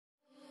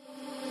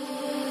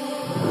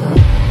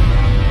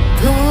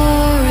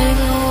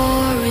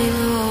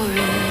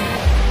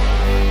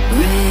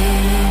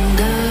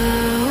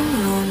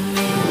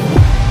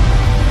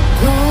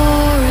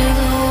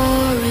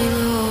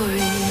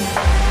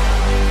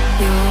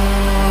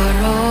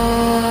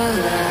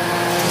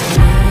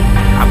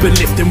Been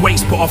lifting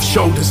weights put off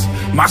shoulders,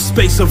 my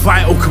space a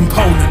vital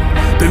component.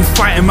 Been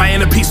fighting my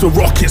inner peace with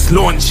rockets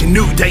launching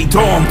new day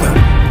dawn. But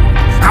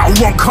I don't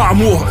want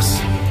calm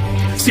waters.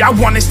 See, I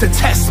want this to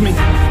test me.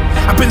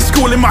 I've been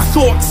schooling my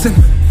thoughts and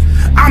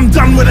I'm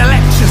done with the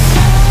lectures.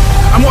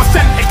 I'm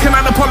authentic and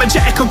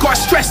unapologetic. I got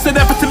stressed and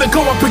everything to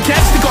go up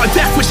against. I got a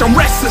death wish, I'm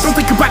restless. Don't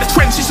think about the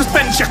trenches, just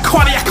bench your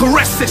cardiac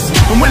arrest this.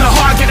 And when the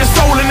heart get a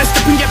soul and the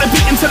step and get the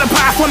beat into the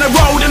path on the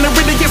road, and there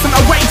really isn't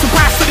a way to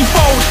pass any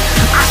fold,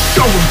 I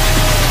show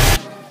 'em.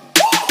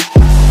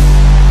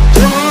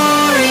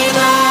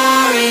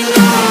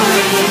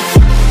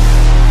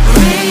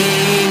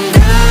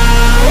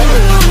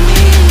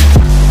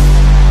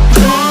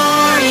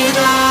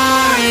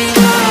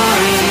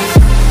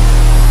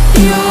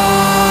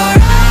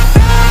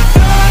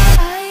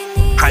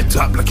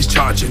 Up like it's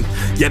charging,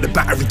 yeah, the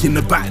battery in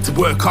the back to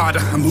work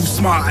harder. I move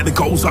smarter, the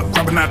goals up,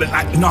 grabbing at it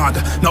like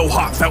nada. No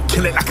heartfelt,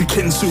 kill it like a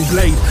Kinsu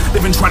blade.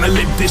 Living trying to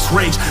live this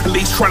rage, at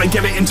least trying to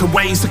get it into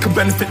ways that can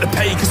benefit the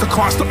pay. Cause I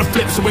can't stop the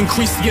flip, so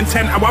increase the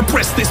intent how I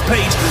press this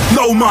page.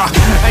 No more,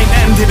 ain't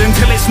ended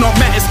until it's not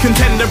met. It's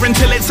contender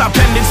until it's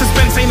upended.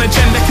 Suspense ain't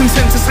agenda,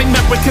 consensus ain't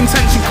met with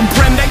contention.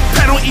 Comprende?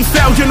 Penalty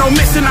failure, no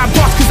missing that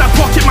boss. Cause I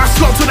pocket my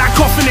slot to that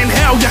coffin in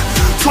hell, yeah.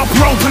 Top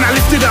rope and I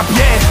lift it up,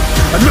 yeah.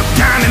 I look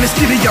down and it's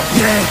giddy up,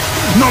 yeah.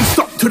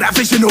 Non-stop till that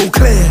vision all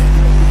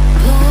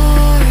clear.